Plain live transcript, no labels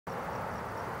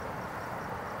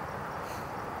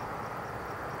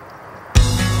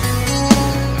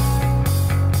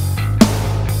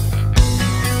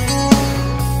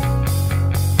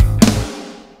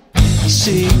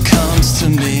runs to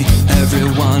me every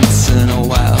once in a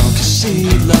while, 'cause she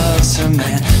loves her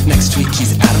man. Next week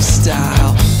he's out of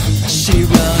style. She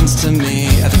runs to me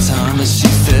every time that she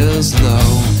feels low.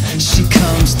 She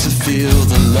comes to feel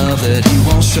the love that he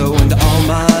won't show. And all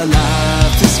my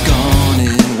life is gone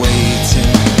in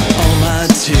waiting. All my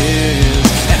tears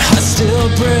and heart still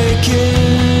breaking.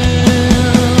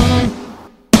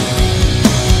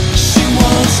 She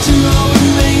wants to roll with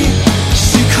me.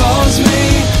 She calls me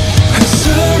her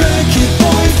surrogate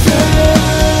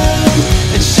boyfriend,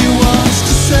 and she wants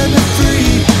to set me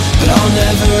free, but I'll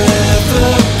never ever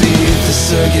be the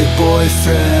surrogate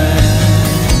boyfriend.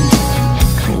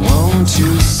 Won't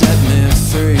you set me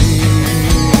free?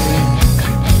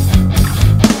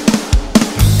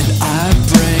 And I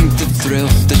bring the thrill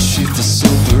that she feels so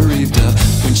bereaved of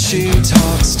when she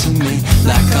talks to me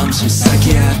like I'm some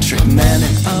psychiatric man.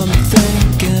 And I'm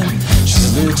thinking she's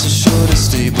a little short of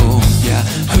stable. Yeah,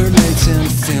 her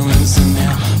latent feelings are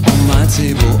now on my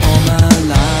table. All my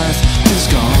life is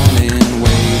gone in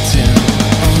waiting.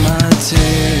 All my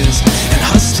tears and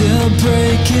heart still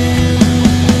breaking.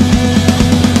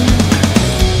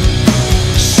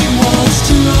 She wants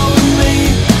to roll with me.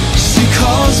 She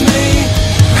calls me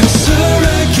her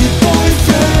surrogate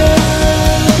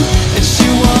boyfriend, and she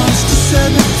wants to set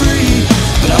me free,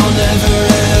 but I'll never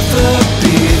ever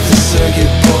be the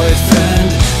surrogate boyfriend.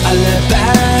 I let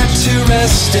back to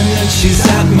rest and then she's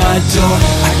at my door.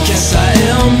 I guess I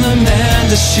am the man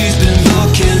that she's been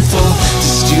looking for. The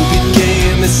stupid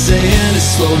game is saying it's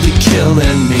slowly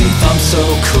killing me. I'm so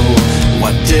cool,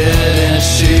 why didn't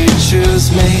she choose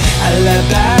me? I let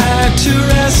back to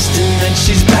rest and then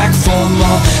she's back for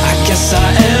more. I guess I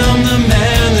am the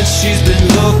man that she's been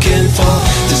looking for.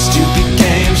 The stupid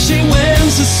game she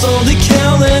wins is slowly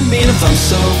killing me. And if I'm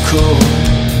so cool,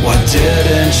 why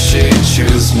didn't she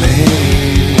choose me?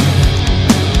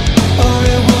 Or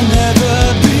it will never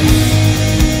be,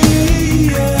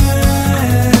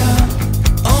 yeah.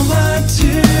 All my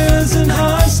tears and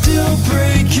heart still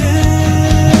breaking.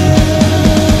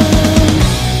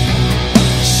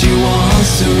 She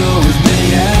wants to roll with me,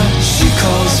 yeah. She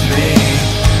calls me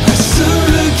her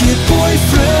surrogate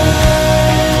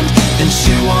boyfriend, and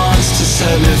she wants to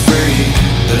set me free,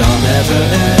 but I'll never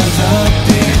ever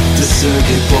be the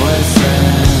surrogate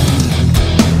boyfriend.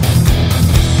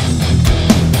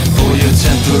 Oh, you're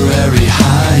temporary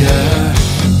hire.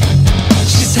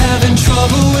 She's having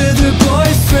trouble with her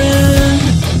boyfriend.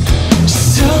 She's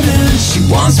telling she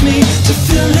wants me to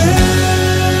fill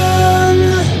in.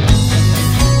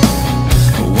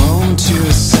 Won't you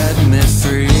set me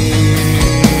free?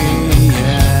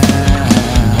 Yeah.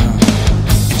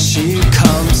 And she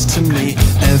comes to me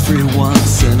every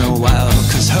once in a while,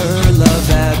 'cause her love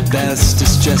at best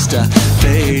is just a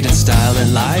fading style,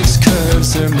 and life's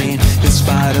curves are mean in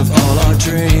spite of all our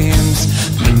dreams.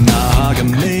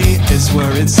 Monogamy is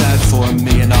where it's at for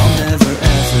me, and I'll never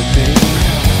ever be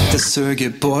the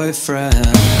surrogate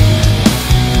boyfriend.